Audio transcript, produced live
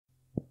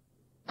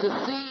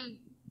to see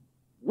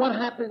what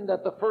happened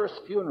at the first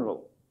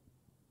funeral,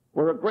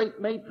 where a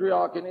great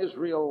matriarch in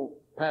Israel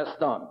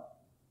passed on.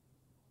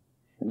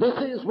 And this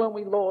is when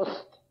we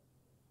lost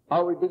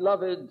our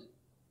beloved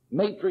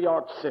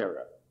matriarch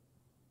Sarah,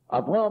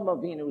 Avraham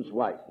Avinu's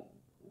wife.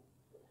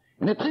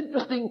 And it's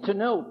interesting to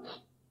note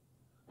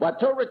what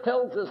Torah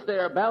tells us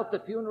there about the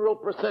funeral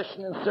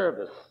procession and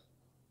service.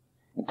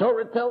 And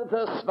Torah tells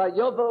us,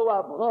 Vayovo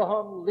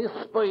Avraham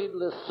lispoid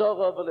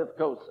lesora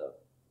v'levkosa,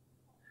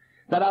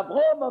 that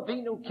Avraham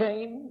Avinu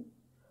came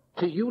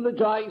to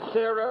eulogize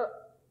Sarah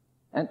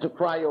and to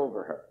cry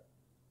over her.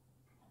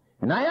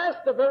 And I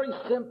asked a very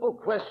simple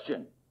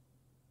question.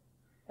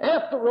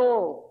 After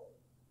all,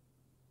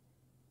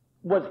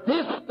 was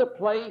this the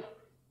place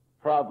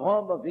for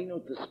Avraham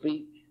Avinu to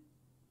speak?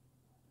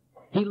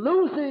 He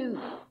loses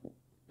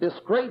this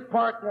great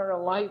partner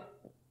in life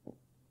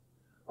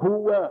who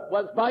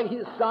was by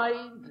his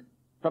side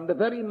from the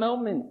very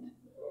moment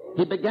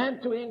he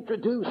began to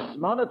introduce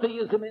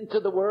monotheism into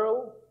the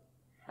world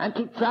and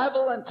to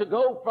travel and to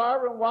go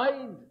far and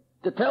wide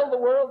to tell the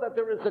world that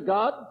there is a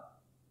God.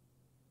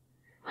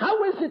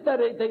 How is it that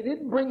they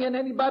didn't bring in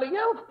anybody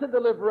else to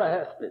deliver a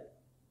hesped?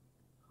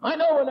 I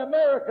know in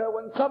America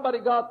when somebody,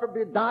 God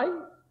forbid, dies,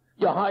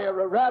 you hire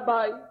a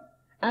rabbi,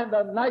 and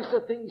the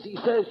nicer things he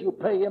says, you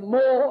pay him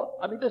more.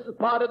 I mean, this is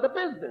part of the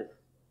business.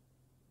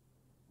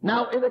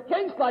 Now, in a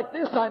case like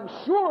this, I'm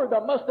sure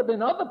there must have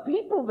been other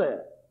people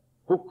there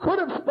who could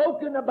have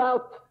spoken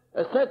about,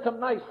 said some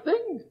nice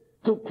things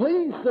to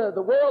please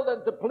the world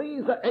and to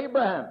please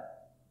Abraham.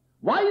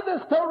 Why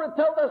does Torah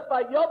tell us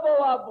by Yovo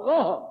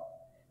Avraham?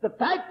 The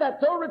fact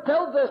that Torah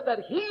tells us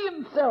that he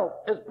himself,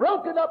 as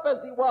broken up as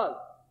he was,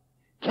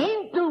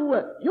 came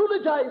to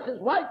eulogize his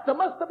wife, there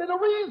must have been a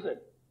reason.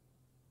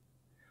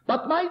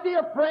 But my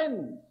dear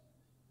friends,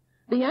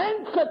 the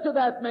answer to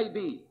that may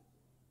be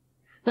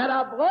that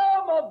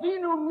Avraham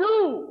Avinu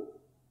knew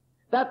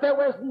that there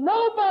was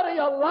nobody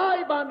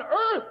alive on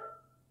earth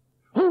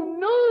who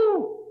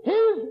knew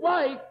his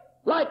wife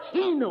like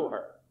he knew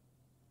her.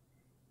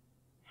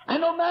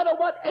 And no matter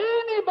what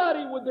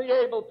anybody would be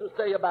able to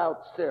say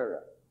about Sarah,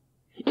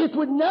 it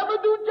would never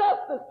do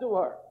justice to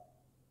her,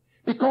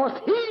 because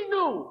he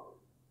knew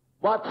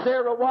what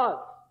Sarah was.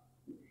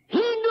 He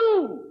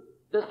knew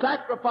the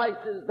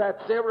sacrifices that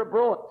Sarah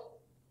brought.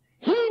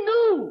 He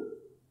knew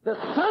the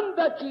son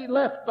that she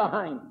left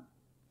behind.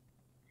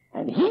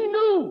 And he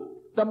knew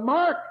the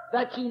mark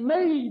that she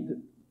made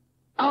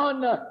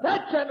on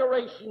that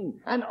generation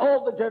and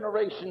all the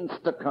generations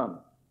to come.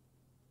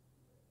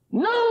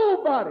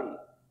 Nobody,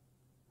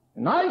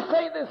 and I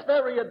say this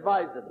very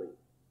advisedly,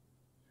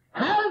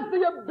 has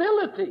the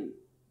ability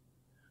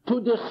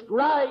to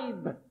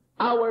describe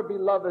our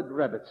beloved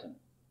Rebbetzin.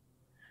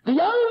 The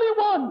only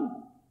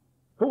one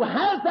who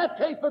has that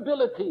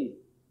capability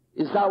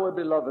is our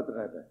beloved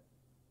Rebbe.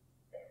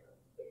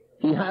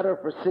 He had her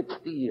for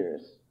 60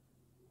 years.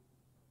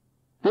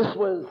 This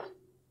was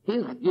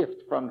his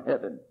gift from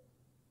heaven.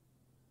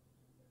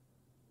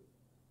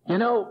 You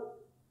know,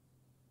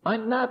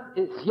 I'm not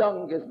as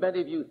young as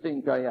many of you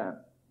think I am.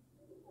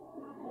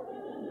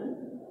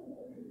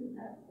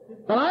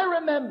 But I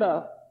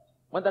remember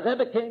when the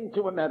Rebbe came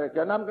to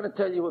America, and I'm going to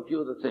tell you a few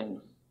of the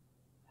things.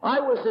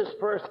 I was his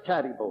first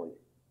caddy boy.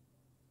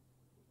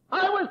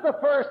 I was the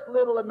first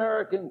little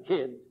American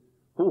kid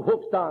who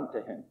hooked on to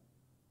him.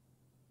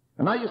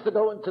 And I used to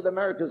go into the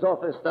America's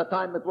office. That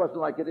time it wasn't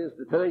like it is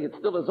today. It's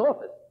still his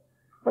office.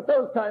 But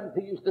those times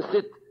he used to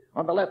sit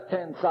on the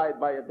left-hand side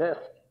by a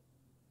desk.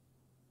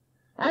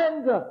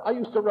 And I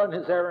used to run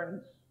his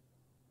errands.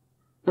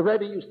 The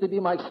Rebbe used to be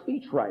my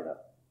speechwriter.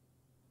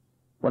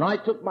 When I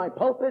took my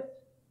pulpit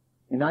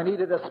and I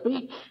needed a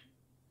speech,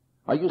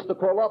 I used to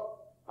call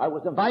up. I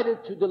was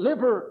invited to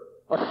deliver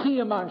a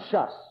siyum on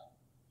Shas.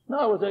 Now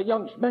I was a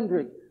young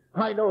shmendrik.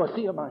 I know a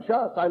siyum on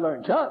Shas. I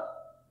learned Shas.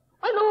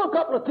 I know a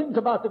couple of things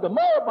about the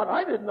Gemara, but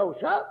I didn't know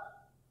Shas.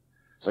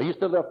 So I used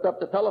to lift up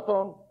the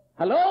telephone.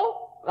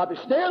 Hello? Rabbi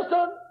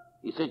Schneerson?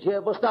 He said, yeah,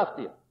 was darf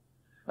dir?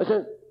 I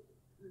said,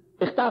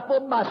 ich darf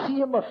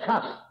siyum of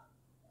Shas.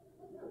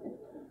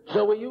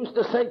 So he used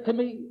to say to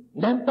me,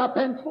 nehmt a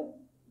pencil.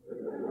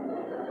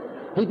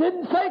 He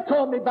didn't say,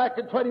 call me back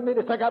in 20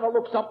 minutes, I gotta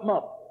look something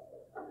up.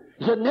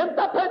 He said, nehmt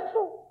a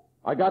pencil.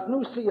 I got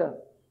news for you.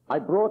 I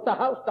brought the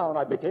house down.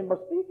 I became a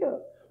speaker.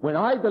 When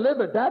I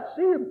delivered that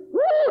scene,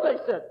 woo, they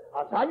said,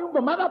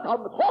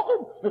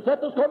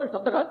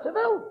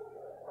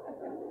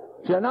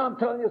 so now I'm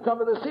telling you some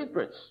of the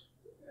secrets.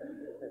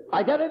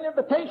 I got an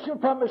invitation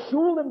from a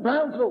shul in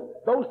Brownsville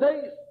those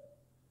days.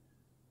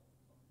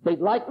 They'd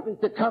like me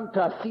to come to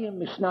Asiyim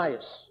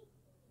Mishnayos.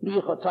 I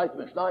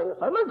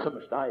learned some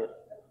Mishnayos.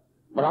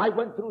 But I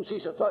went through, she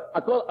said,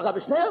 I called Rabbi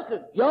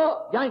Schneerson.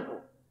 Ja, Yankel.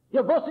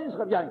 Ja, was ist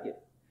Rabbi Yankel?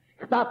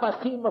 Ich darf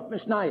Asiyim of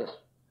Mishnayos.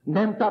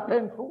 Nehmt a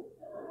pencil.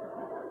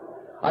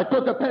 I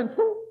took a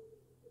pencil.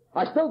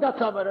 I still got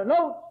some of the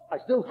notes. I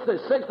still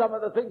say some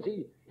of the things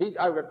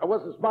I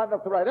wasn't smart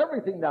enough to write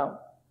everything down.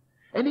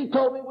 And he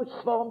told me which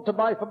poem to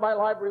buy for my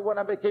library when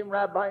I became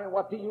rabbi and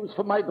what to use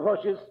for my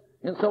drushes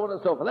and so on and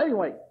so forth.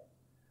 Anyway,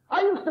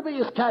 I used to be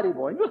his caddy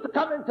boy. He used to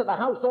come into the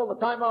house all the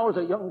time. I was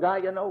a young guy,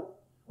 you know.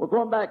 We're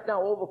going back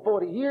now over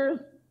 40 years.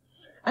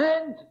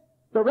 And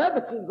the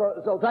Rebbetzin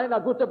Chaya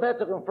Mushka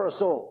Schneerson for us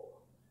all.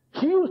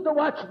 She used to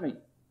watch me.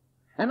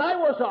 And I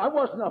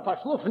wasn't a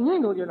verschluffen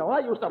Yingel, you know. I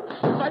used to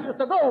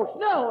go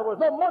snell. There was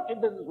no monkey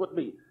business with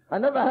me. I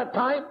never had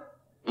time.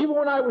 Even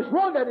when I was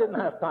wrong, I didn't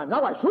have time.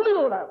 Now I surely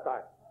don't have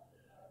time.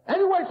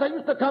 Anyways, I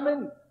used to come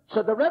in.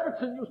 So the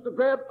Rebbetzin used to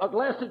grab a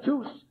glass of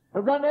juice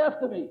and run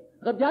after me.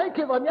 Rabbi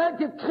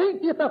Yankiv,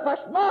 trink you to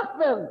verschmacht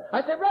werden.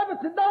 I said,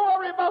 Rebbetzin, don't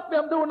worry about me.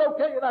 I'm doing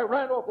okay. And I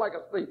ran off like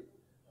a thief.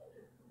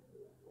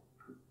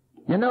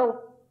 You know,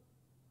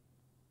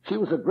 she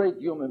was a great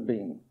human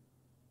being.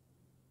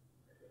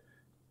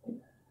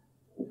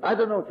 I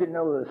don't know if you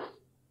know this.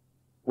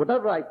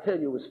 Whatever I tell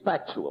you is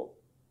factual.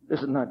 This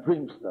is not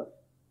dream stuff.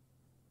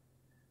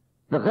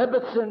 The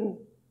Rebbetzin,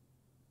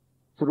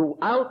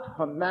 throughout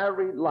her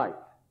married life,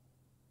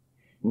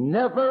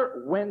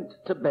 never went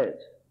to bed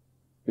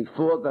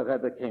before the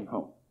Rebbe came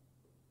home.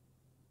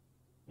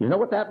 You know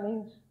what that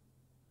means?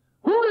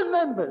 Who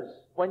remembers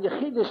when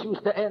Yechidus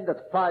used to end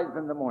at 5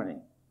 in the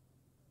morning?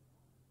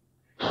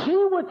 She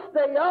would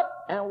stay up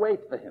and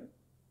wait for him.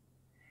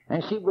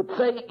 And she would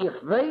say,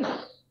 Ich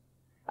weiß,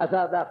 as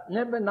darf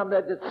nehmen am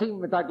Rebbetzin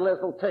mit a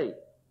Gläsel Tee.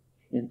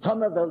 In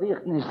Tome will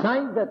ich nicht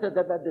sein, wird der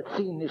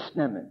Rebbetzin nicht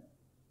nehmen.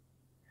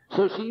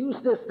 So she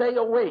used to stay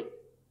awake.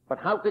 But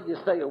how could you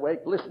stay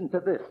awake? Listen to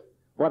this,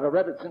 what a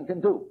Rebbetzin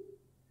can do.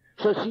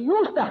 So she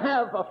used to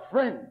have a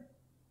friend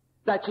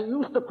that she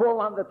used to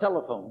call on the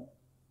telephone.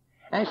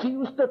 And she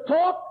used to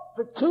talk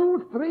for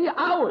 2-3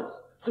 hours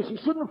so she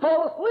shouldn't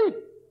fall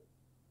asleep.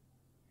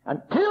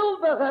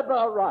 Until the Rebbe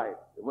arrived.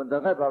 When the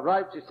Rebbe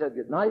arrived, she said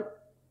goodnight,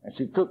 and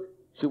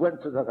she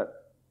went to the Rebbe.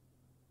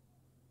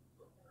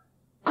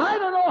 I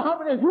don't know how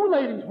many of you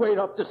ladies wait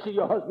up to see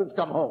your husbands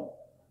come home.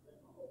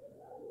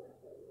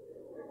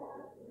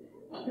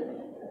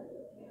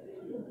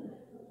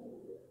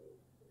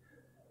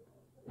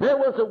 There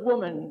was a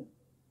woman,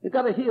 you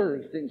gotta hear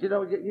these things, you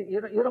know,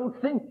 you don't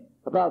think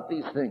about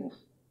these things.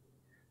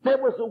 There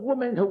was a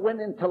woman who went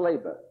into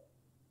labor.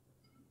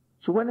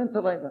 She went into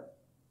labor.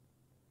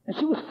 And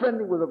she was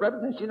friendly with the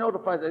Rebbetzin. She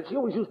notified that she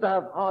always used to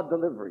have hard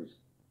deliveries.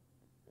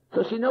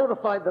 So she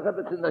notified the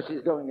Rebbetzin that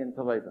she's going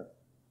into labor.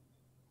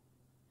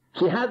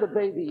 She had the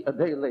baby a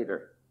day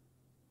later.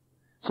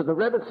 So the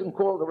Rebbetzin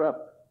called her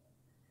up.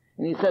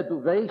 And he said,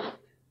 Du weißt,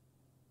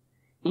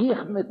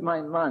 ich mit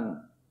mein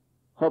Mann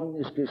hab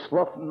nicht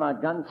geschlafen na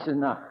ganze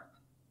Nacht.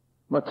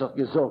 Man hat sich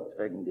gesorgt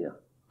wegen dir.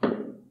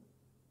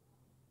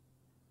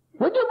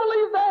 Would you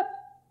believe that?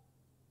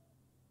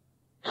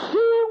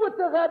 She with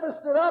the Rebbe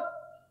stood up,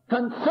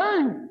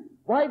 concerned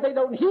why they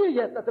don't hear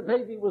yet that the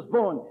baby was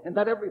born and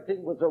that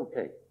everything was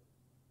okay.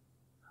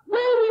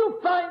 Where do you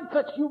find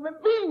such human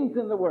beings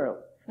in the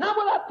world? Now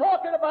we're not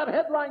talking about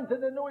headlines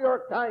in the New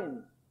York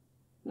Times.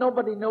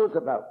 Nobody knows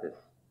about this.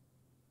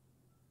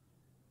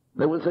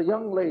 There was a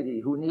young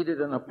lady who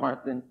needed an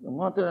apartment and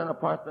wanted an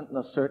apartment in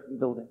a certain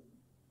building.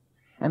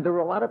 And there were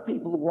a lot of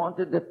people who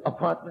wanted the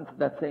apartments in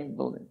that same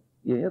building.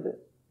 You hear this?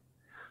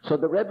 So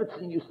the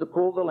Rebbetzin used to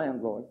call the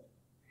landlord,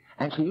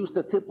 and she used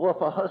to tip off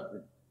her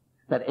husband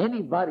that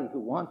anybody who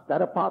wants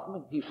that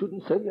apartment, he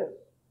shouldn't say yes.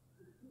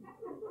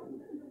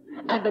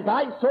 And the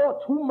guy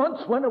saw 2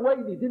 months went away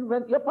and he didn't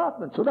rent the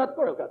apartment. So that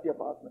girl got the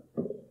apartment.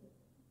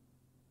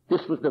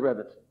 This was the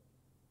Rebbetzin.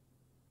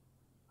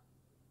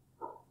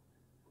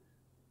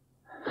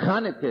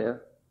 Chanukah,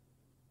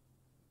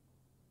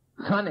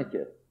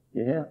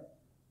 you hear?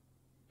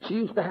 She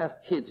used to have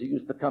kids who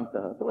used to come to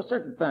her. There were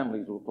certain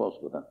families who were close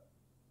with her.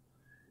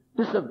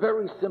 This is a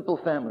very simple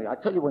family. I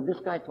tell you, when this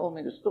guy told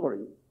me the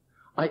story,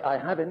 I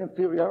had an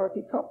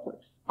inferiority complex.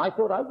 I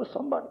thought I was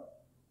somebody.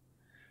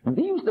 And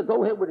they used to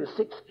go here with his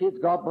 6 kids,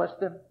 God bless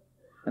them.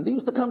 And they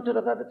used to come to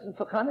the Rebbetzin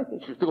for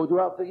Chanukah. She used to go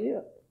throughout the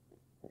year.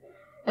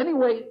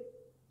 Anyway,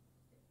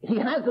 he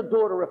has a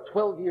daughter of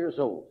 12 years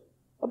old,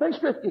 a Beis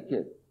Rivkah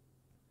kid.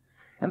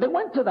 And they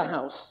went to the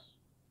house,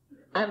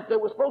 and they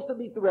were supposed to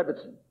meet the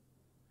Rebbetzin.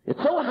 It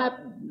so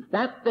happened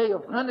that day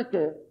of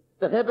Chanukah,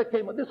 the Rebbe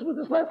came, this was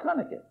his last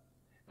Chanukah.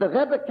 The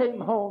Rebbe came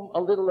home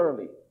a little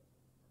early.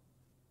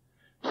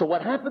 So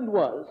what happened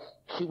was,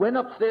 she went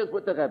upstairs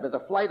with the Rebbe, the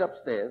flight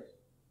upstairs,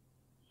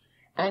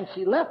 and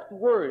she left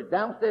word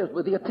downstairs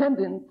with the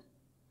attendant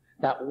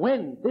that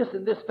when this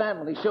and this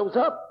family shows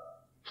up,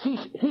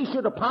 he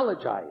should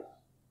apologize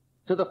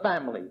to the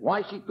family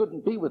why she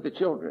couldn't be with the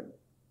children.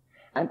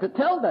 And to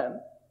tell them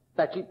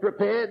that she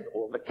prepared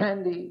all the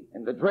candy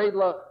and the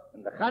dreidler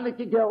and the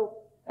Chanukah gel,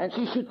 and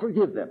she should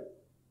forgive them.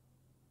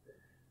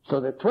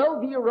 So the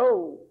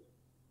 12-year-old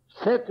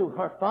said to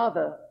her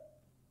father,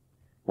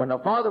 when her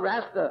father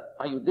asked her,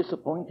 are you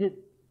disappointed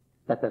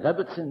that the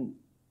Rebbetzin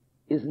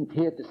isn't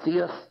here to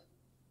see us?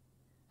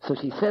 So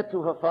she said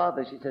to her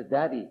father, she said,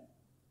 Daddy,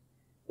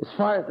 as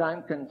far as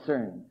I'm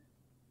concerned,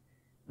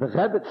 the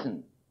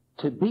Rebbetzin,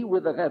 to be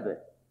with the Rebbe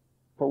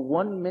for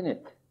 1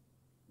 minute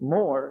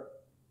more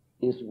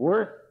is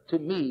worth to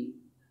me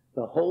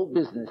the whole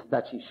business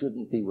that she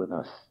shouldn't be with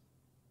us.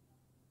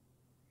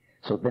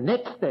 So the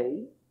next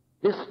day,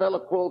 this fellow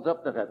calls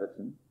up the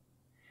Rebbetzin,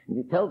 and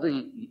he tells her,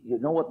 you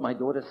know what my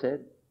daughter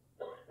said?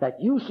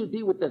 That you should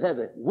be with the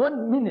Rebbe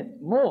 1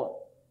 minute more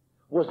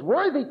was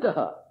worthy to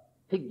her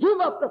to give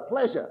up the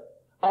pleasure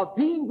of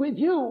being with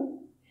you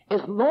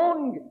as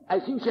long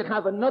as you should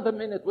have another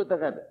minute with the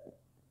Rebbe.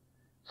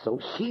 So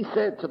she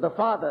said to the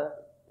father,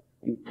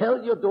 you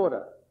tell your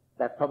daughter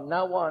that from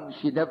now on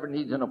she never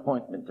needs an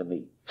appointment to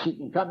me. She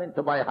can come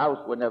into my house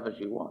whenever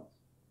she wants.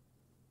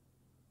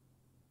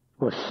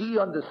 For she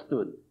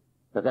understood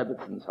the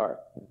Rebbetzins heart.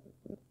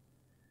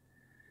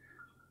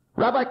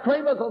 Rabbi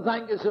Kramer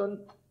Zolzangesund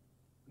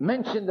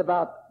mentioned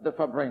about the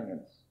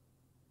Farbrengens.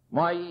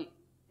 My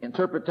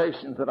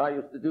interpretations that I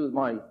used to do,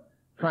 my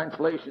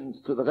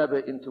translations to the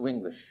Rebbe into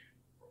English.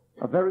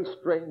 A very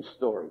strange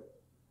story.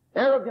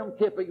 Erev Yom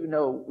Kippur, you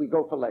know, we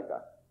go for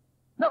Lekach.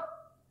 No.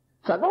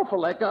 So I go for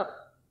Lekach,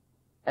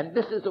 and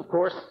this is, of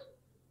course,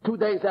 2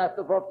 days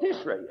after Vav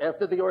Tishrei,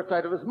 after the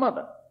Yortzeit of his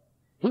mother.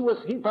 He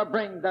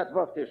Farbrengen that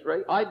Vav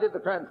Tishrei. I did the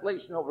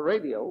translation over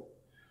radio,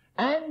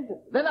 and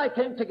then I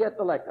came to get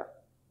the Lekach.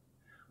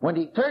 When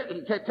he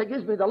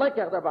gives me the Lekach,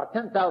 there are about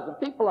 10,000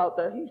 people out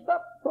there, he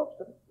stops, talks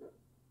to me.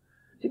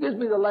 He gives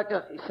me the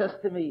Lekach, he says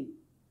to me,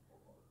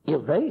 ihr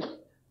weißt,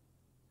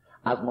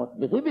 als mot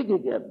mir Rebbe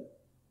gegeben,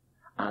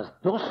 als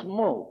das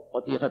Mal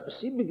hat ihr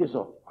etwas ihm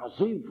gesagt, als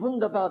so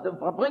wunderbar dem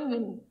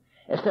Verbringen,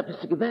 es hat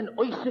es gewähnt,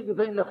 äußerst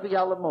gewähnlich wie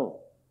allemal.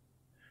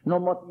 Nur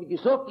mot mir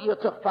gesagt, ihr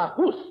habt sich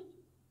verhust,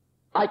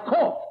 I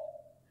coughed.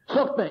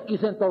 Sagt mir, ihr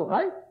seid all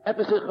right?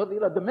 Etwas ich will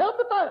de mehr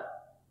beteiligt.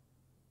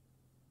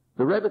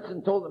 The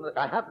Rebbetzin told him that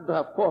I happened to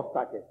have cough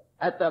back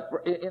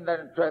in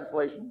that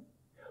translation.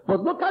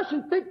 But look how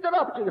she picked it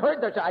up. She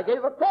heard that I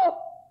gave her cough.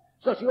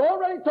 So she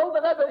already told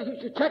the Rebbe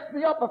he should check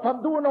me up if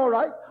I'm doing all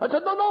right. I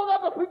said, no,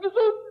 Rebbe, I'm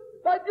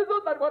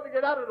gesund. I want to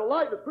get out of the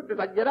line as quick as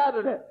I can get out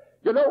of there.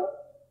 You know?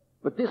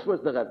 But this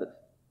was the Rebbe.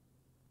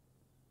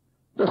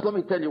 Just let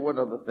me tell you one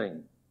other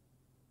thing.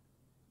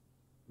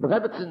 The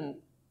Rebbetzin,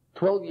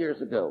 12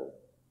 years ago,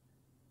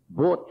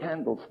 bought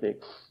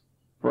candlesticks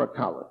for a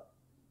collar.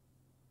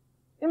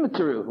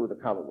 Immaterial who the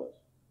collar was.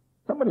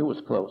 Somebody who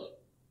was close.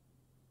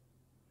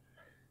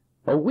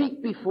 A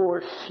week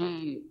before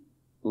she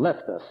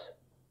left us,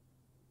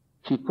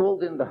 she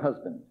called in the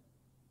husband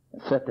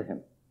and said to him,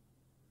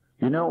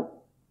 you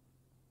know,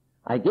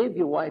 I gave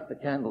your wife the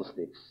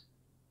candlesticks,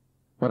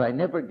 but I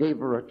never gave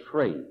her a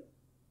tray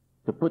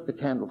to put the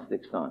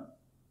candlesticks on.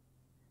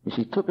 And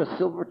she took a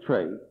silver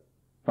tray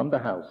from the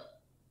house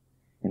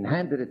and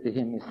handed it to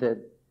him. He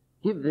said,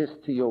 give this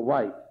to your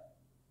wife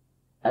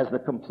as the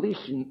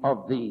completion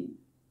of the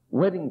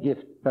wedding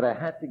gift that I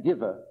had to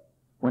give her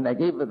when I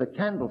gave her the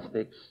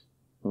candlesticks.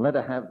 Let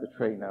her have the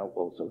tray now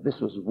also. This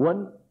was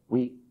 1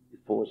 week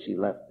before she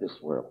left this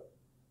world.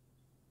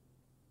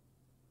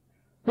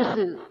 This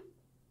is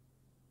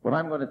what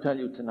I'm going to tell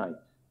you tonight.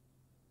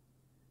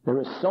 There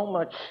is so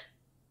much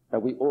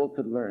that we all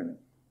could learn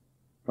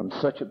from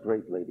such a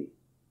great lady.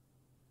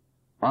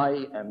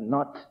 I am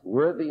not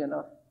worthy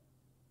enough,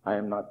 I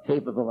am not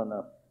capable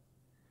enough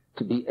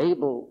to be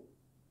able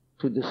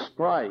to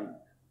describe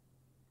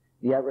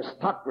the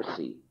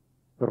aristocracy,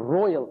 the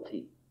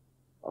royalty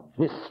of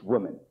this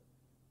woman.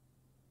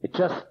 It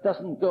just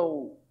doesn't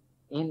go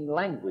in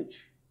language.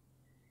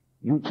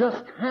 You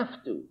just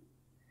have to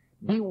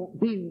be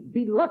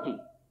lucky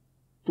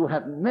to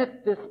have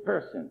met this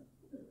person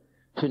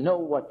to know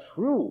what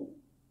true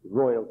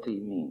royalty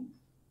means.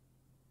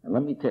 And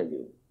let me tell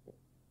you,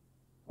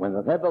 when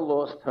the Rebbe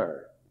lost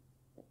her,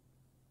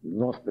 he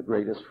lost the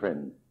greatest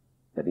friend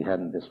that he had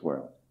in this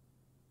world.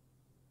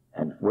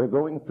 And we're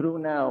going through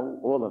now,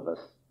 all of us,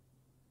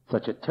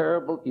 such a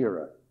terrible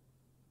era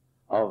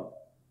of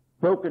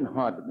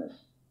brokenheartedness.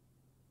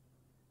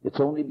 It's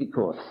only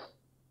because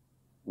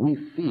we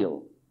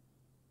feel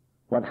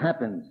what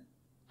happened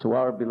to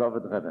our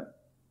beloved Rebbe.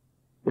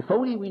 If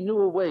only we knew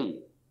a way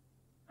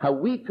how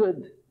we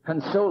could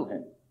console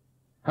him,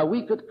 how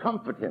we could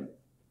comfort him,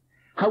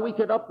 how we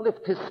could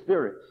uplift his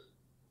spirits.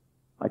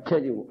 I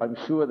tell you, I'm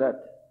sure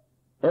that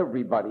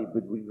everybody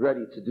would be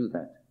ready to do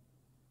that.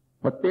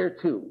 But there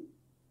too,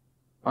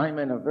 I'm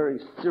in a very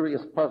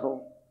serious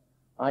puzzle.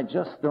 I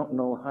just don't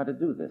know how to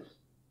do this.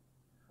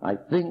 I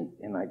think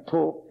and I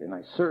talk and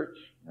I search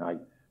and I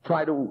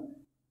try to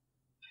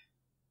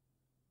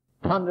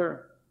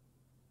ponder.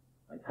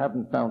 I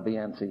haven't found the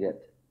answer yet.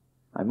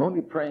 I'm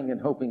only praying and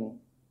hoping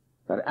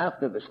that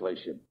after the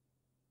Shloshim,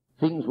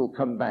 things will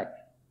come back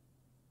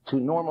to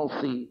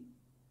normalcy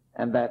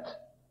and that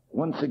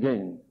once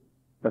again,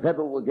 the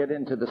Rebbe will get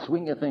into the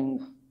swing of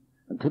things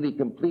until he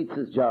completes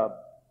his job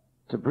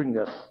to bring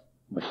us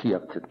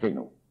Mashiach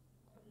Tzidkenu.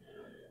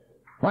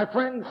 My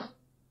friends,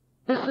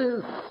 this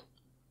is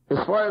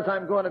as far as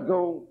I'm going to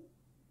go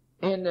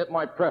in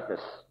my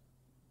preface.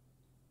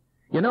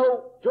 You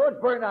know,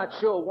 George Bernard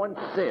Shaw once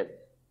said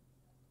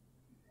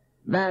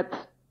that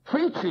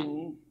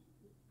preaching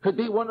could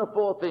be one of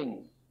 4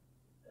 things.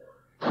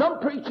 Some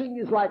preaching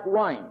is like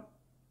wine.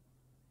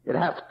 It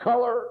has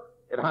color,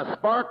 it has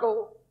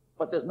sparkle,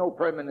 but there's no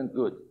permanent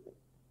good.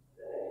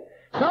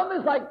 Some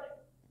is like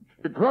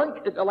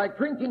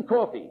drinking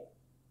coffee.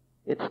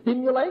 It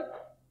stimulates,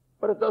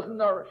 but it doesn't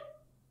nourish.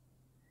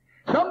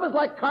 Some is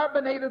like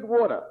carbonated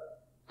water.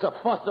 It's a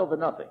fuss over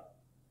nothing.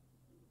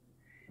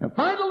 And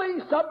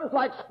finally, some is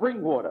like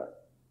spring water.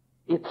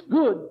 It's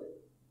good,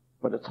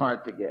 but it's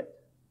hard to get.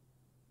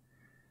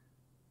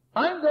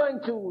 I'm going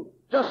to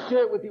just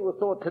share with you a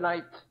thought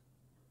tonight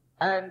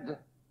and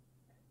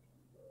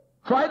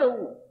try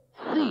to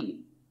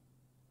see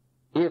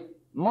if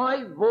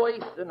my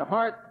voice and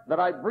heart that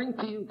I bring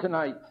to you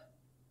tonight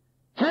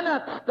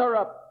cannot stir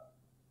up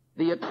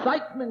the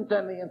excitement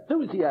and the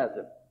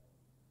enthusiasm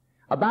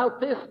about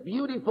this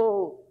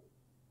beautiful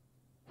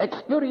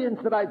experience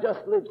that I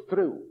just lived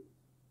through.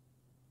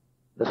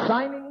 The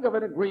signing of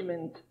an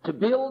agreement to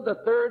build a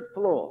third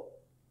floor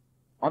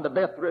on the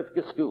Beis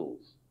Rivkah schools.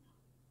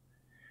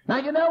 Now,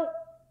 you know,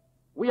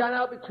 we are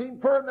now between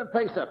Purim and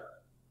Pesach.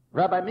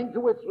 Rabbi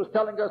Minkowitz was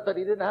telling us that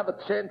he didn't have a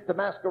chance to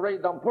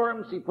masquerade on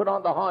Purim, so he put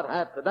on the hard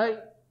hat today,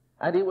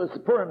 and he was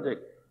Purimdik.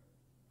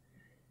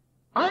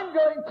 I'm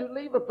going to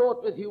leave a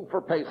thought with you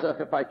for Pesach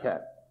if I can.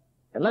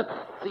 And let's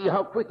see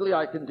how quickly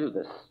I can do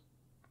this.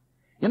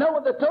 You know,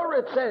 in the Torah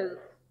it says,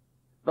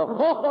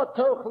 V'chocha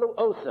tochlu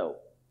oso.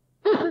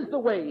 This is the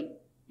way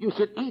you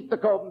should eat the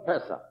Korban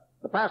Pesach,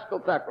 the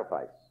Paschal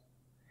sacrifice.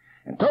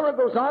 And Torah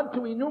goes on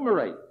to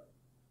enumerate,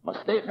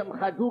 Mastechem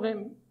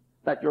chagurim,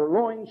 that your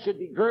loins should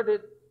be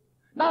girded.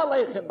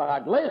 Na'alechem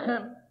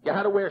baraglechem, you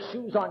had to wear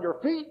shoes on your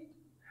feet.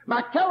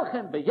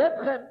 Makelchem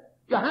beyedchem,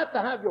 you had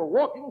to have your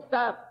walking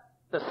staff,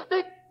 the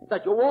stick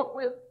that you walk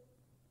with.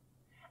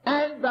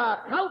 And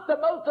chalta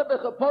mosa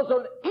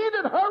b'chapozon, eat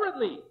it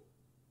hurriedly,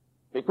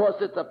 because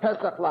it's a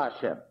Pesach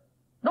LaHashem.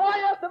 No,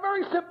 I asked a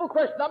very simple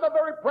question. I'm a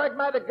very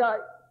pragmatic guy.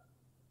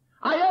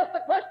 I asked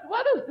the question,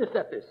 what is this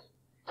epis?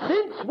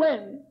 Since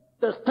when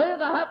does Torah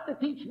have to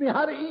teach me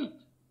how to eat?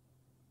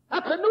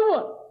 That's a new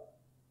one.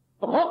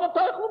 What do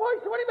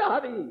you mean how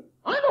to eat?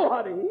 I know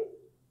how to eat.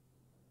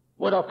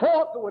 With a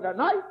fork or with a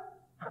knife.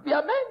 Be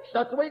a mensch.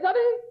 That's the way you got to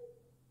eat.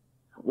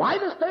 Why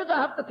does Torah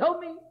have to tell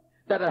me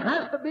that it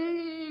has to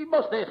be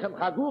mostechem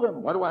chagurim?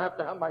 Why do I have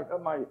to have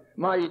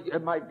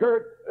my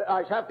gird?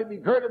 I have to be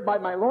girded by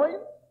my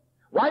loins.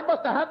 Why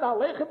must I have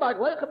na'alechem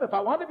ba'aglechem if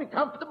I want to be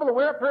comfortable and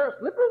wear a pair of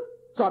slippers?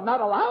 So I'm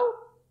not allowed?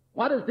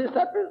 What is this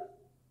epis?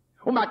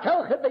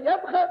 U'makelchem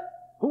beyevchem.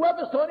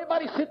 Whoever saw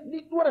anybody sitting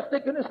eating with a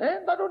stick in his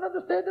hand, I don't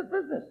understand this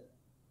business.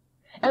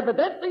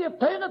 Evidently, if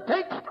Torah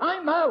takes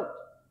time out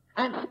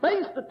and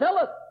space to tell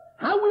us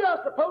how we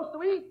are supposed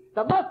to eat,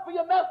 there must be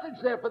a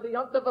message there for the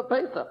Yom Tov of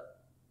Pesach.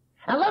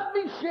 And let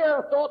me share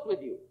a thought with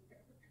you.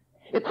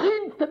 It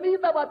seems to me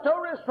that what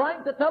Torah is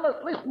trying to tell us,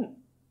 listen,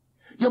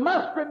 you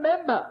must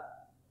remember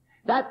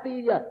that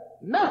the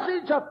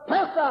message of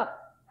Pesach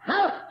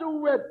has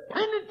to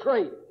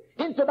penetrate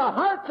into the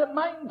hearts and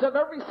minds of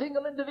every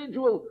single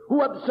individual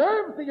who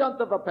observes the Yom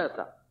Tov of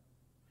Pesach.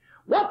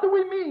 What do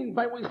we mean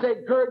when we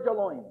say gird your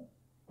loins?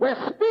 We're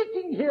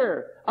speaking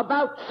here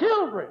about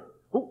children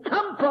who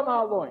come from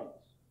our loins.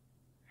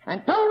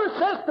 And Torah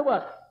says to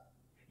us,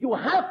 you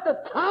have to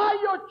tie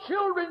your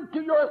children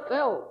to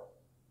yourself.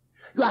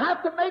 You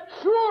have to make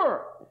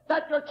sure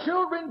that your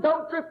children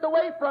don't drift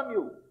away from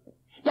you.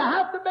 You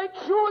have to make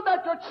sure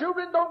that your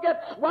children don't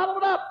get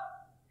swallowed up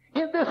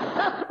in this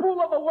cesspool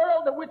of a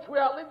world in which we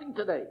are living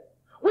today.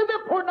 With the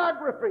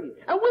pornography,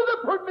 and with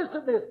the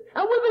permissiveness,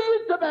 and with the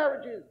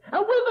intermarriages,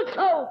 and with the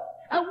cult,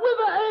 and with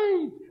the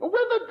AIDS, and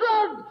with the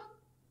drugs.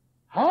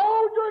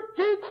 Hold your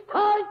kids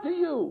tied to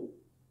you.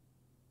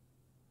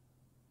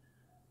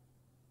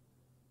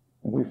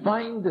 And we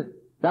find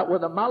that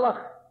when the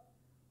Malach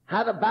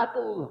had a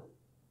battle,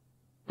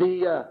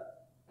 the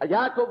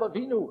Yaakov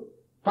Avinu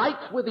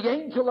fights with the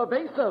angel of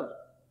Esav.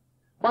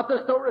 What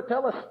does Torah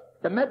tell us?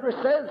 The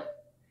Medrash says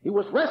he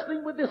was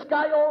wrestling with this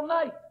guy all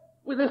night,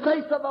 with this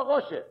Esav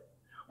Aroshet.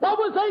 What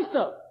was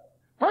Esav?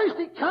 First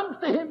he comes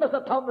to him as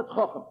a Talmud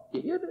Chacham.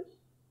 You hear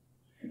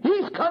this?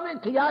 He's coming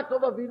to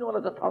Yaakov Avinu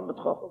as a Talmud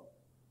Chacham.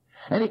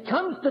 And he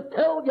comes to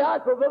tell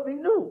Yaakov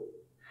Avinu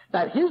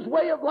that his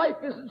way of life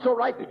isn't so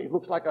right. He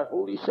looks like a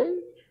holy sage.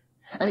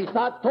 And he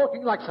starts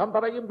talking like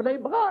somebody in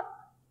Bnei Brak.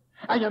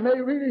 And you may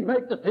really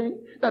make the thing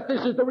that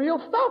this is the real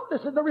stuff.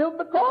 This is the real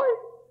McCoy.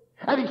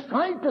 And he's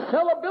trying to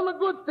sell a bill of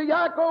goods to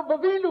Yaakov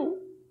Avinu.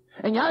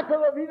 And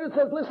Yaakov Avinu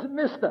says, listen,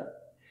 mister,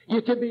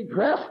 you can be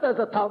dressed as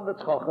a Talmud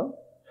Chacham,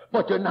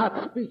 but you're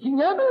not speaking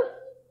emes.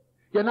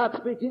 You're not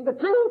speaking the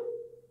truth.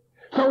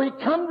 So he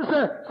comes,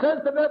 says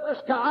the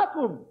Medrash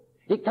Ka'akum.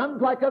 He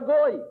comes like a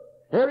goy.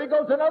 Here he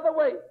goes another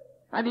way.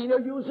 And he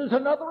uses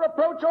another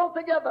approach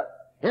altogether.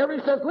 Here he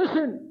says,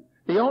 listen,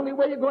 the only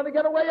way you're going to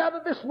get away out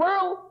of this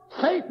world,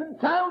 safe and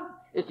sound,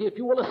 is if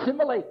you will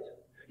assimilate.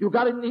 You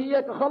got to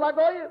niyeh k'chol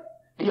hagoyim.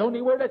 The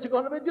only way that you're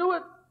going to do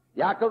it.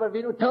 Yaakov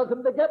Avinu tells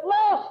him to get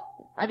lost.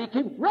 And he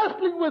keeps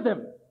wrestling with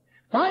him.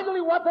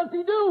 Finally, what does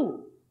he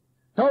do?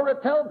 Torah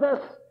tells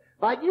us,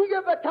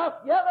 Vayigav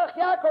v'kaf yerach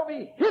Yaakov,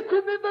 he hits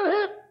him in the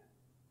hip.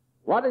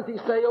 What does he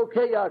say?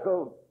 Okay,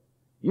 Yaakov,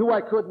 you I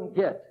couldn't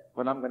get,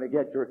 but I'm going to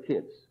get your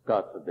kids,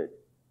 God forbid.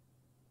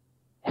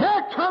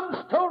 Here comes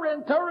Torah,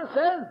 and Torah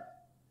says,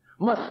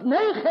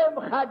 Masnechem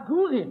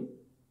chagurim.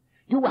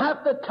 You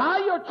have to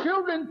tie your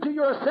children to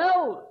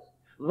yourselves.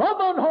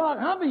 Lavan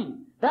Ho'achami,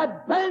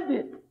 that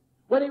bandit,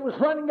 when he was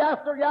running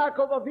after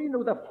Yaakov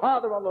Avinu, the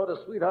father-in-law, the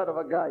sweetheart of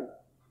a guy,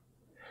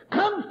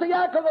 comes to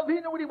Yaakov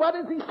Avinu, and what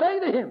does he say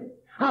to him?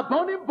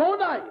 Habonim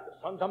Bonai, the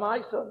sons of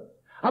my sons.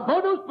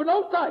 Habonus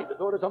Benotai, the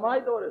daughters of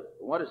my daughters.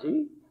 What is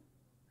he?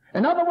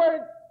 In other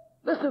words,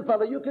 listen,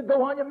 fella, you can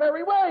go on your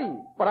merry way,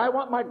 but I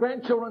want my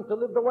grandchildren to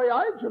live the way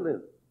I should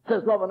live,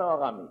 says Lavan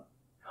Ho'achami.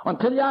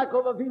 Until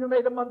Yaakov Avinu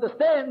made him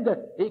understand,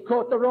 he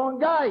caught the wrong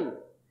guy.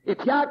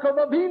 It's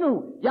Yaakov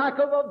Avinu.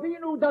 Yaakov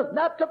Avinu does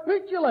not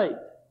capitulate.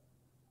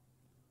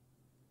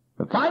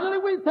 And finally,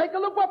 we take a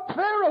look what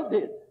Pharaoh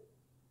did.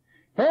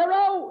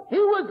 Pharaoh, he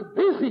was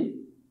busy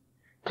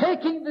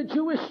taking the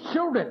Jewish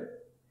children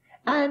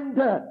and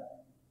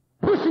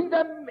pushing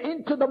them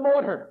into the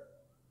mortar,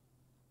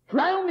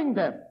 drowning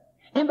them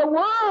in the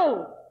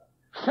world,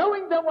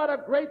 showing them what a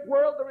great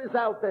world there is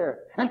out there,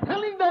 and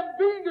telling them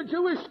being a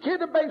Jewish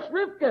kid of Beis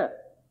Rivkah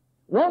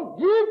won't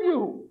give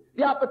you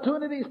the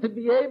opportunities to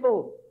be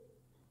able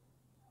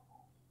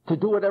to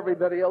do what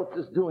everybody else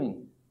is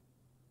doing.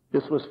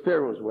 This was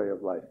Pharaoh's way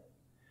of life.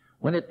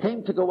 When it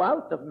came to go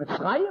out of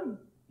Mitzrayim,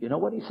 you know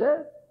what he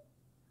said?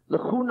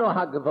 L'chuno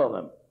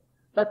ha'gavorim.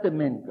 Let the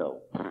men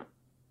go.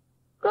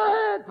 Go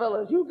ahead,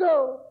 fellas, you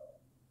go.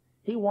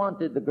 He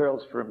wanted the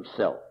girls for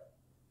himself.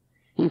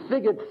 He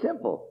figured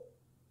simple.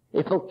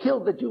 If he'll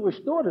kill the Jewish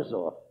daughters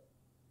off,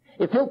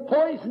 if he'll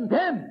poison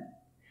them,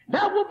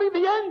 that will be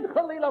the end,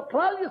 Khalil, of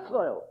Klal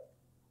Yisrael.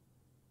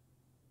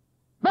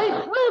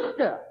 Beis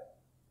Rivkah.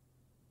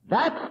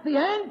 That's the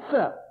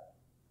answer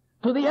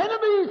to the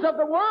enemies of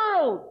the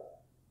world.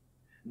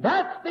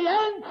 That's the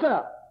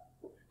answer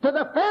to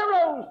the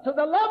Pharaohs, to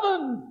the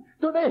Levins,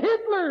 to the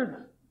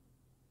Hitlers,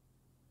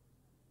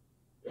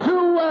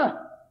 to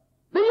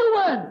the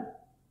UN,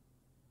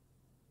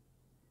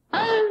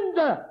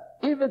 and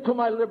even to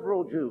my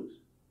liberal Jews.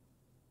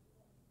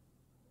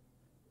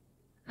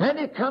 Then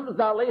it comes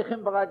to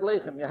Aleichem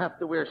B'Ragleichem, you have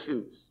to wear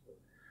shoes.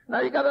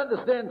 Now you got to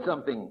understand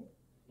something.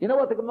 You know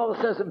what the Gemara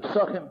says in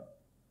Psachim?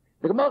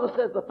 The Gemara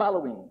says the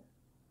following.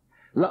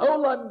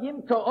 La'olam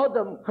yimka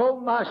odam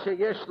kol ma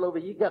sheyesh lo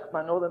v'yigach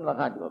man odam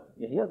l'chaglav.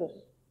 You hear this?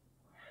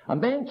 A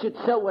man should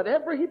sell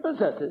whatever he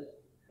possesses,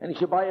 and he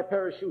should buy a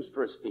pair of shoes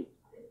for his feet.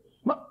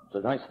 Well, it's a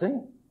nice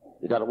thing.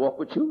 You got to walk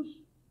with shoes.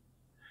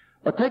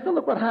 But take a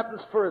look what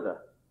happens further.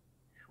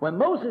 When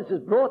Moses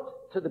is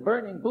brought to the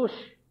burning bush,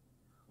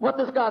 what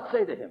does God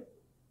say to him?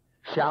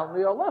 Shal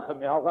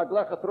mi'olachem yal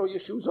raglecha, throw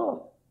your shoes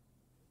off.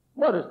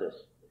 What is this?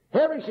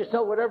 Here he should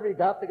sell whatever he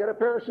got to get a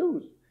pair of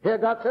shoes. Here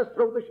God says,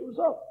 throw the shoes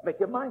off. Make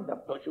your mind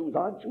up. Throw shoes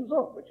on, shoes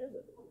off. Which is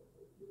it?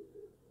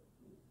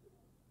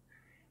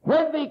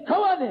 When the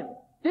Kohanim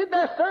did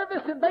their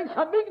service in Beis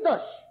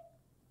Hamikdash,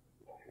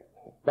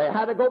 they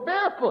had to go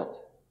barefoot.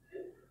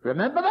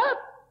 Remember that?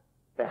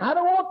 They had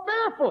to walk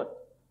barefoot.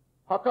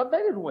 How come they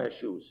didn't wear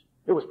shoes?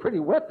 It was pretty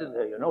wet in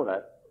there, you know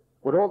that,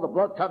 with all the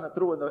blood coming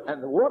through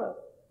and the water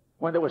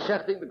when they were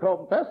shechting the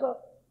Korban Pesach.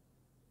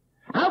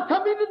 How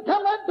come he didn't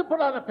tell them to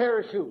put on a pair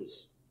of shoes?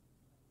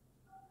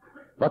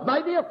 But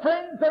my dear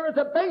friends, there is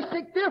a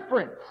basic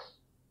difference.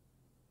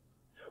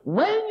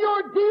 When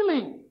you're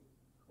dealing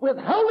with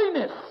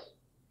holiness,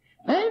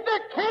 then there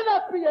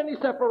cannot be any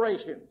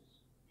separations.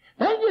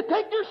 Then you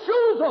take your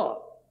shoes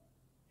off,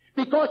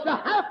 because you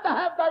have to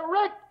have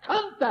direct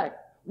contact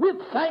with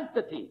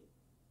sanctity.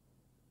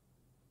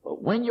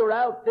 But when you're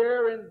out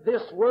there in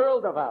this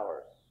world of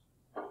ours,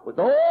 with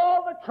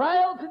all the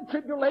trials and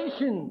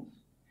tribulations,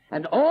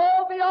 and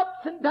all the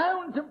ups and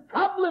downs and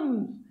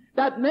problems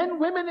that men,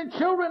 women, and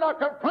children are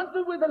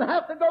confronted with and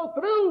have to go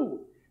through,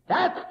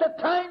 that's the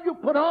time you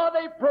put on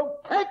a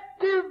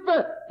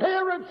protective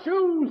pair of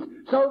shoes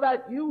so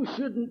that you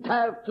shouldn't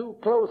have too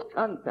close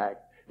contact.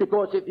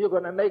 Because if you're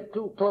going to make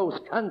too close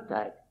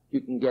contact,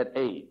 you can get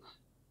AIDS.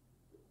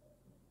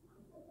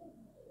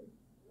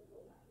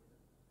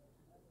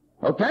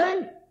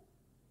 Okay?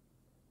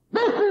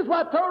 This is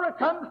what Torah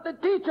comes to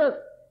teach us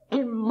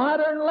in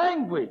modern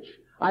language.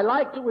 I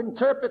like to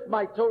interpret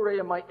my Torah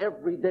in my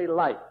everyday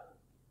life.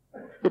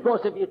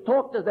 Because if you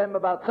talk to them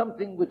about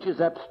something which is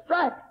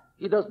abstract,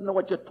 he doesn't know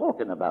what you're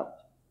talking about.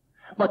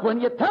 But when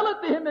you tell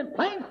it to him in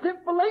plain,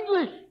 simple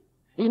English,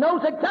 he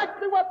knows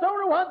exactly what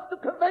Torah wants to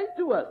convey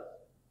to us.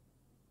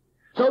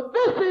 So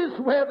this is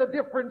where the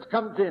difference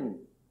comes in.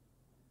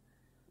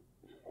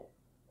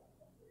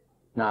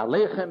 Now,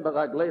 lechem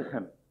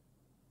b'raglechem.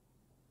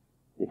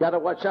 You got to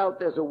watch out.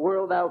 There's a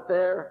world out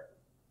there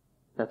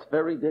that's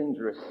very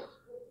dangerous.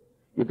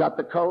 You got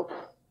the cults.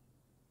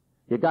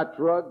 You got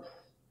drugs.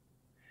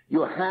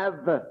 You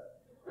have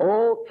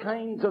all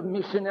kinds of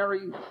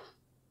missionaries.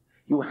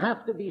 You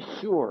have to be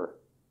sure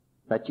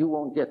that you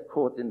won't get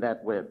caught in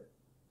that web.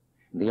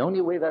 And the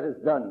only way that is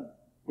done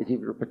is if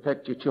you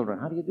protect your children.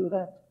 How do you do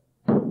that?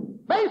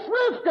 Beis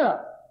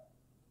Rivkah!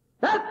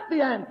 That's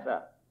the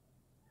answer.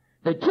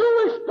 The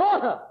Jewish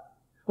daughter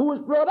who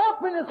was brought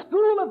up in a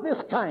school of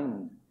this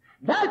kind,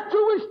 that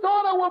Jewish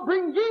daughter will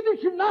bring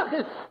Yiddish and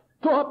Nachis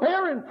to her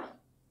parents.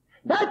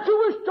 That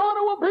Jewish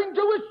daughter will bring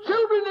Jewish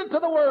children into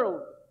the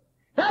world.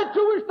 That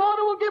Jewish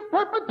daughter will give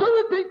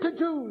perpetuity to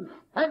Jews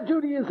and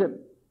Judaism.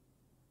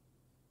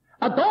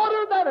 A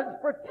daughter that is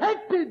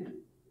protected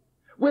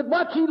with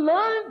what she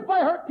learns by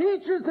her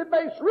teachers in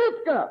Beis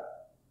Rivkah.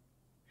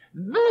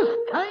 This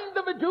kind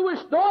of a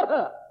Jewish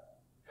daughter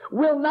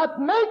will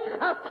not make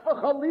chas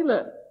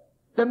v'chalila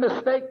the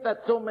mistake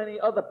that so many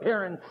other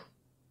parents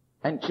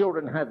and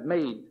children have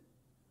made,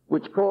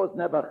 which caused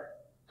never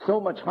so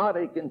much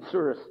heartache and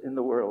source in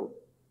the world.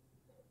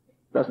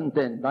 Doesn't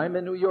end. I'm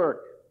in New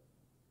York.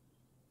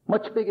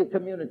 Much bigger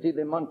community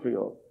than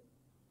Montreal.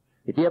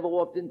 If you ever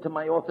walked into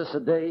my office a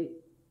day,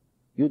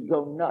 you'd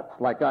go nuts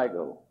like I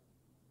go.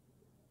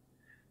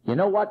 You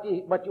know what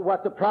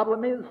the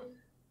problem is?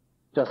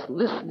 Just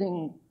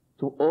listening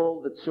to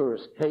all the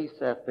tzurs, case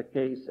after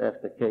case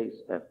after case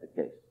after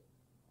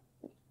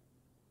case.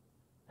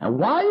 And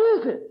why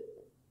is it?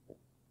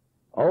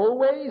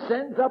 Always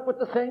ends up with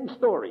the same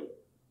story.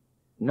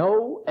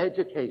 No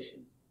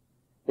education.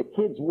 The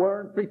kids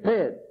weren't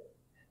prepared.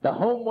 The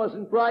home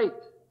wasn't right.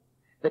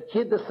 The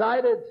kid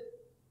decided,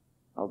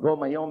 I'll go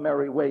my own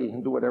merry way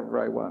and do whatever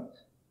I want.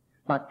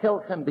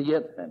 Makelchem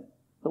b'yedchem,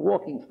 the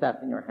walking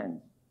staff in your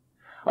hands.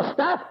 A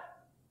staff,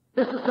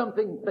 this is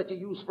something that you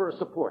use for a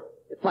support.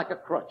 It's like a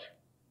crutch.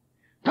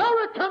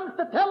 Torah comes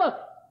to tell us,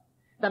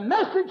 the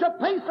message of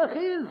Pesach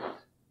is,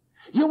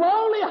 you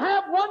only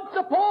have one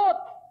support,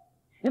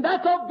 and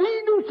that's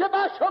Avinu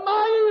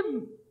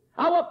Shebashamayim,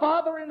 our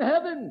Father in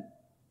heaven.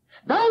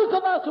 Those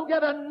of us who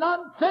get a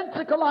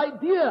nonsensical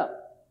idea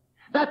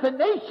that the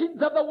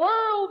nations of the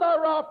world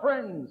are our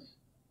friends,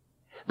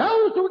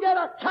 those who get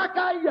a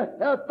cockeyed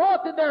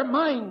thought in their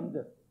mind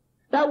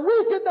that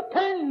we can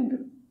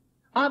depend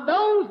on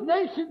those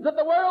nations of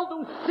the world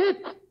who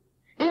sit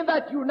in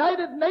that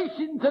United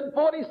Nations in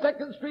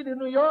 42nd Street in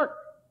New York,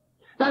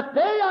 that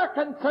they are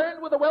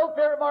concerned with the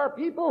welfare of our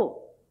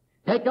people.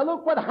 Take a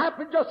look what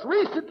happened just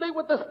recently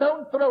with the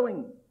stone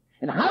throwing.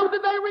 And how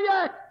did they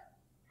react?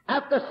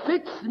 After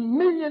 6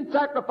 million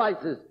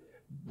sacrifices.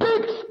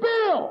 Big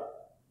spiel!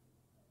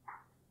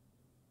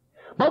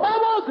 But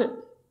what was it?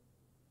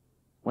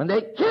 When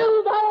they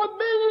killed our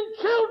million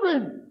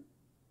children,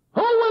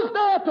 who was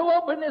there to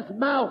open his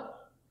mouth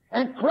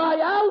and cry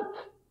out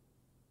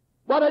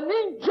what an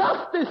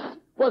injustice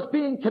was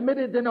being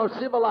committed in our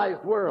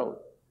civilized world?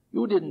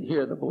 You didn't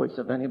hear the voice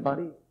of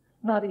anybody,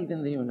 not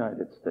even the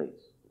United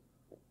States.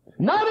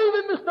 Not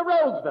even Mr.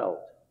 Roosevelt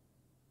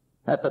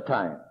at the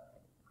time.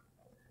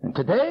 And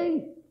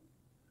today,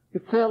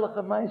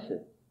 Gefährliche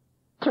Meise.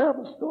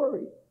 Terrible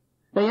story.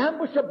 They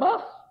ambush a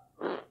bus.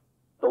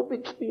 No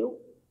big spiel.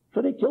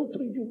 So they killed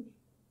 3 Jews.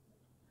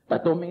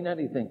 That don't mean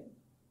anything.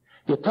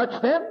 You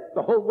touch them,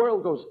 the whole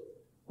world goes,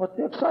 what's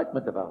the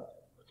excitement about?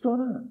 What's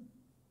going on?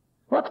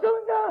 What's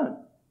going on?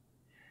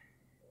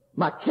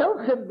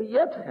 Makelchem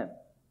b'yedchem.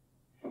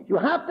 You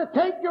have to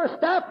take your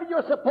staff and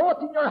your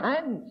support in your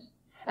hands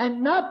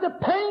and not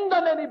depend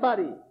on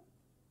anybody,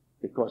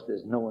 because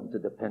there's no one to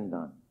depend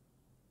on.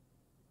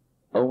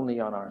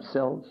 Only on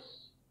ourselves.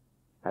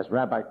 As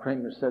Rabbi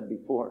Kramer said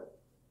before,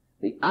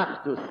 the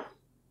achdus,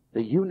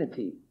 the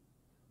unity,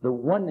 the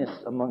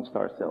oneness amongst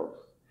ourselves,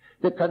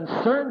 the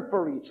concern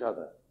for each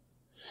other.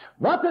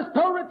 What does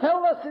Torah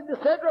tell us in the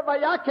Seder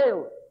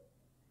Vayakel?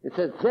 It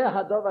says, Zeh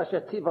hadov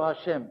asher tiva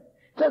Hashem.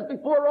 It says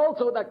before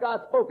also that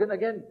God spoke, and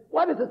again,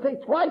 why does it say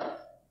twice?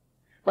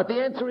 But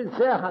the answer is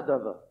Zeh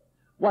hadov.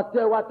 What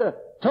the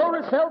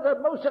Torah tells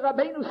that Moshe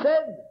Rabbeinu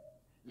said,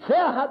 Zeh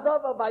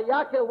hadov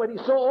Vayakel, when he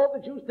saw all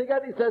the Jews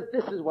together, he says,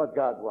 this is what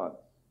God wants.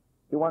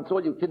 He wants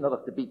all you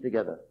kindlech to be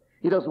together.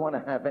 He doesn't want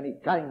to have any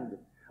kind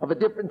of a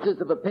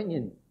differences of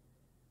opinion.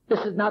 This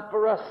is not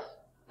for us.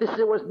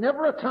 There was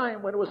never a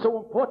time when it was so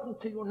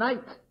important to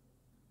unite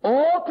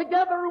all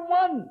together in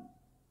one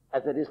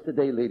as it is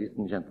today, ladies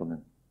and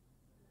gentlemen.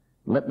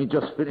 Let me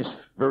just finish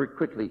very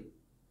quickly.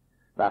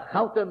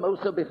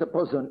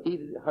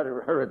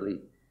 Hurriedly.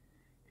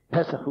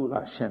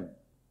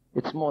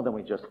 It's more than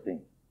we just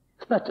think.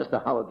 It's not just a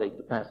holiday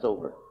to pass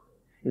over.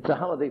 It's a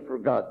holiday for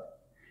God.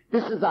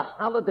 This is a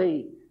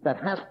holiday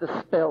that has to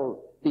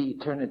spell the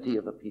eternity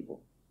of the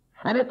people.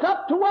 And it's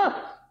up to us.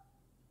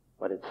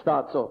 But it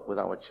starts off with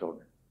our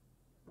children.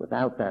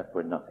 Without that,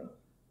 we're nothing.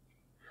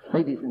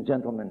 Ladies and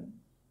gentlemen,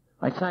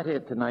 I sat here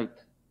tonight.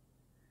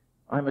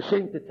 I'm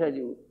ashamed to tell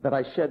you that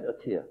I shed a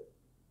tear.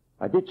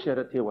 I did shed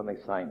a tear when they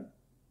signed.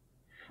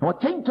 And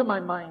what came to my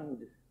mind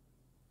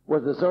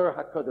was the Zohar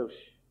HaKadosh,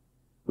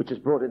 which is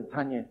brought in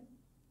Tanya,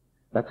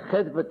 that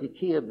chedva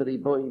tikia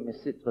b'riboi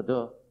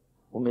mesitrado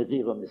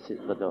u'meriro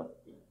mesitrado.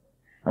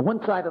 On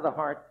one side of the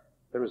heart,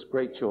 there is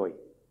great joy.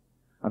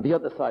 On the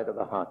other side of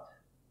the heart,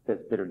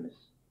 there's bitterness.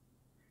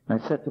 And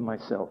I said to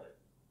myself,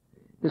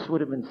 this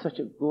would have been such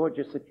a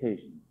gorgeous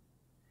occasion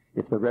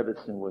if the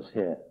Rebbetzin was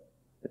here,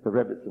 if the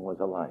Rebbetzin was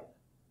alive.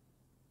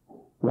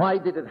 Why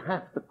did it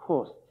have to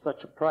cost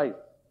such a price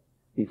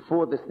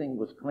before this thing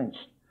was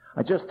clinched?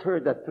 I just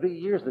heard that 3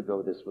 years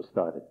ago this was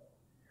started.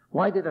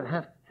 Why did it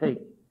have to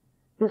take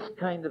this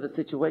kind of a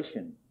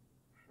situation?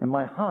 And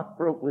my heart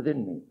broke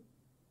within me.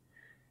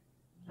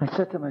 I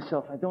said to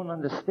myself, I don't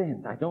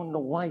understand. I don't know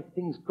why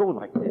things go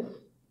like this.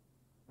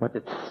 But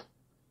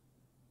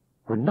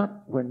we're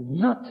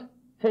not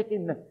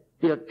taking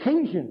the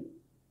occasion.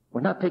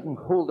 We're not taking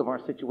hold of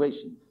our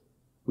situations.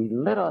 We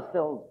let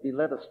ourselves be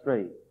led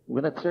astray.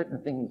 We let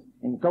certain things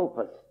engulf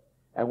us,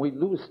 and we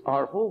lose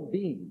our whole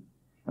being,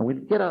 and we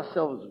get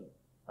ourselves,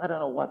 I don't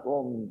know what,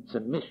 all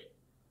zemish,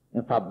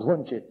 and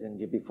pablunchit, and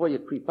before you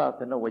creep out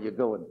to know where you're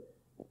going,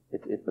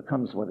 it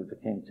becomes what it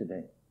became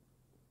today.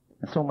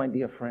 And so, my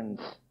dear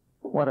friends,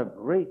 what a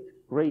great,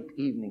 great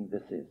evening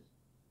this is.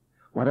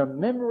 What a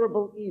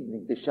memorable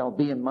evening this shall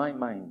be in my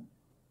mind.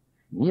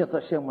 Niyat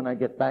Hashem, when I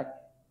get back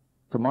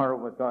tomorrow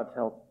with God's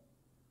help,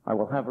 I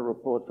will have a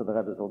report for the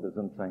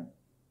Rebbetzin Chaya.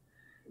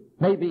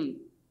 Maybe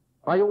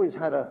I always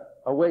had a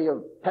way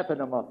of pepping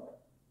him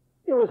up.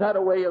 He always had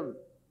a way of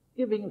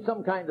giving him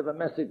some kind of a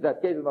message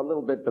that gave him a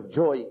little bit of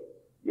joy.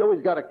 He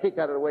always got a kick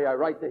out of the way I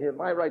write to him.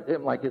 I write to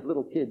him like his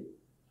little kid.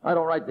 I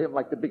don't write to him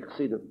like the big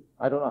chassidim.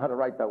 I don't know how to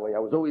write that way. I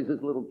was always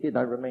his little kid.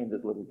 I remained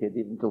his little kid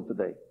even till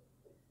today.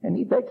 And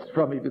he begs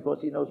from me because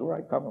he knows where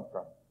I'm coming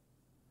from.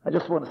 I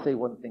just want to say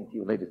one thing to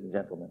you, ladies and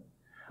gentlemen.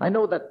 I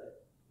know that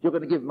you're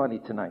going to give money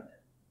tonight.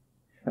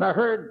 And I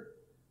heard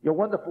your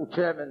wonderful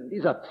chairman,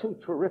 these are two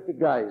terrific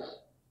guys,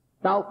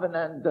 Dalvin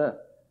and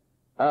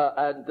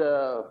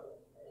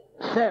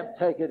Sam,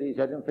 take it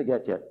easy, I didn't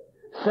forget yet.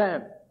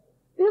 Sam.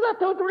 These are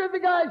two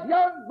terrific guys,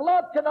 young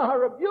blood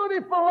Kanahara,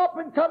 beautiful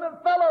up-and-coming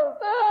fellows.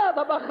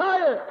 The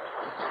Bachaya.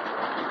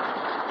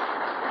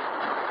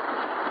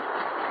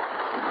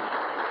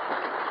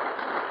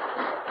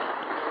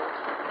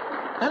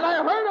 And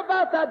I heard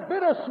about that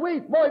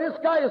bittersweet. Boy, this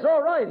guy is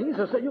all right.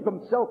 You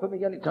can sell to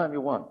me anytime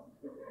you want.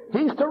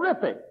 He's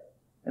terrific.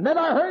 And then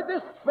I heard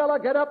this fella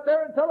get up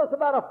there and tell us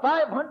about a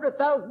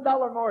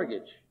 $500,000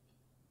 mortgage.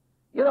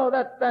 You know,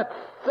 that's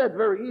said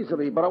very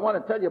easily, but I want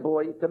to tell you,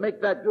 boy, to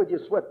make that good, you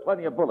sweat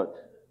plenty of bullets.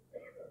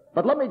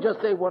 But let me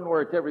just say one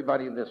word to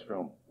everybody in this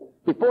room.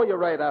 Before you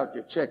write out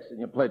your checks and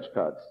your pledge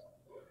cards,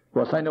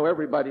 because I know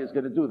everybody is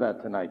going to do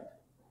that tonight,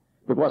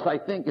 because I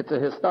think it's a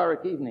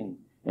historic evening.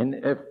 And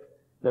if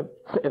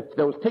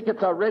those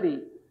tickets are ready,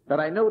 that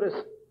I notice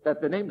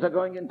that the names are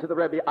going into the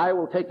Rebbe, I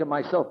will take them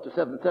myself to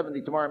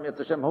 770 tomorrow,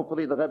 Mitzvah Hashem.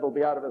 Hopefully the Rebbe will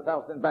be out of his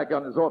house and back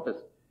on his office,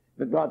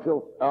 with God's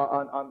will,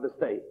 on this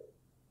day.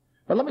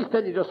 But let me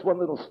tell you just one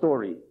little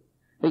story.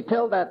 They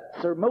tell that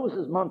Sir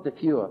Moses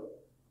Montefiore,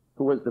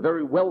 who was the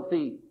very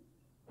wealthy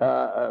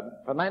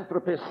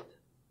philanthropist,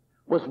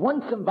 was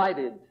once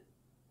invited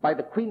by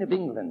the Queen of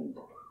England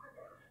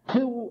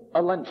to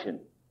a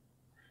luncheon.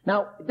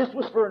 Now, this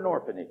was for an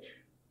orphanage.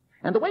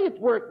 And the way it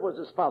worked was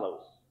as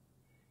follows.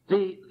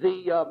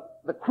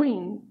 The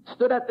Queen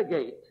stood at the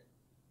gate,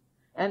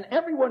 and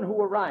everyone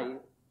who arrived,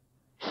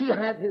 she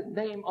had his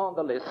name on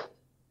the list,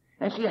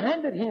 and she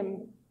handed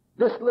him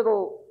this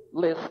little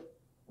list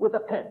with a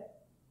pen.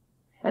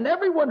 And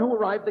everyone who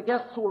arrived, the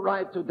guests who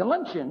arrived to the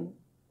luncheon,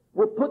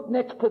 would put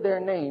next to their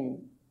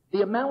name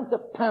the amount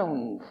of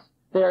pounds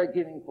they are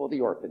giving for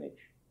the orphanage.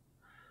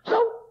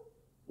 So,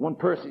 one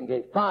person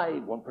gave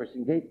 5, one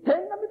person gave 10. I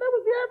mean, that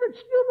was the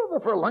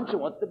average, for a luncheon.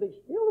 What's the big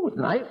deal? It was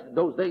nice. In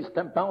those days,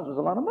 10 pounds was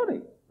a lot of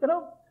money, you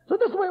know. So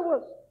this is the way it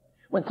was.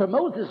 When Sir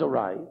Moses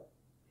arrived,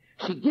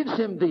 she gives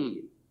him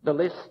the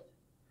list,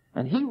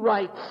 and he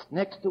writes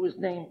next to his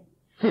name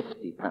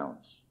 50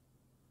 pounds.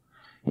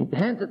 He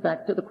hands it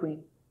back to the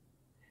Queen.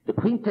 The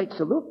Queen takes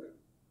a look.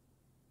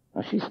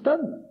 Now she's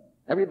stunned.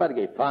 Everybody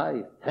gave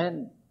 5,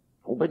 10.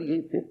 Nobody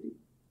gave 50.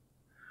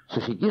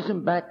 So she gives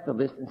him back the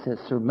list and says,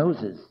 Sir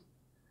Moses,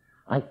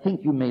 I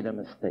think you made a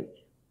mistake.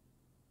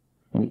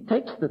 And he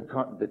takes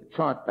the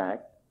chart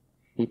back.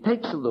 He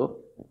takes a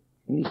look.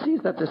 And he sees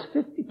that there's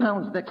 50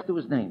 pounds next to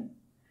his name.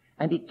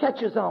 And he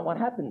catches on what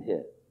happened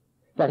here.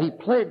 That he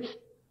pledged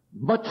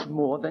much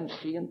more than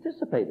she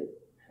anticipated.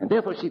 And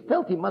therefore she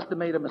felt he must have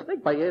made a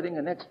mistake by adding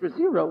an extra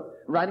 0,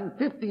 writing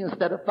 50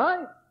 instead of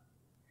 5.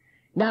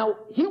 Now,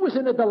 he was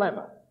in a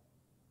dilemma.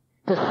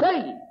 To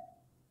say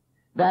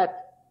that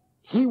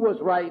he was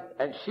right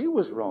and she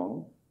was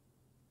wrong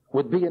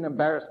would be an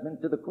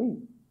embarrassment to the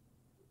Queen.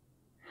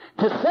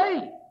 To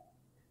say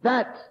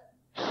that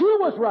she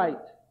was right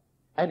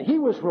and he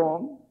was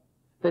wrong,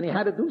 then he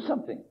had to do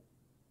something.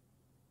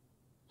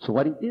 So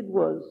what he did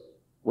was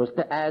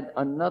to add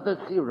another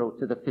 0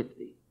 to the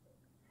 50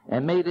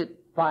 and made it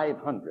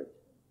 500.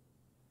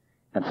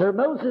 And Sir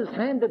Moses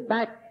handed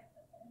back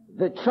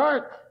the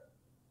chart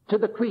to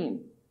the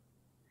Queen.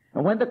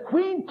 And when the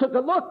Queen took a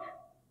look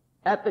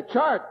at the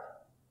chart,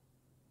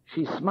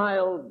 she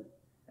smiled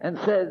and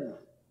said,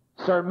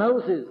 Sir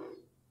Moses,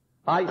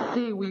 I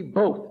see we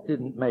both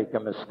didn't make a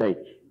mistake.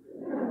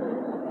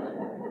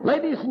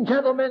 Ladies and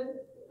gentlemen,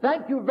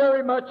 thank you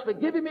very much for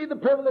giving me the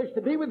privilege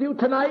to be with you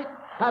tonight.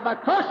 Have a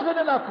koshvin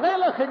and a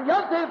freilich and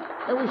yontiv,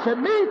 and we shall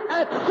meet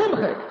at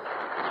Simchas.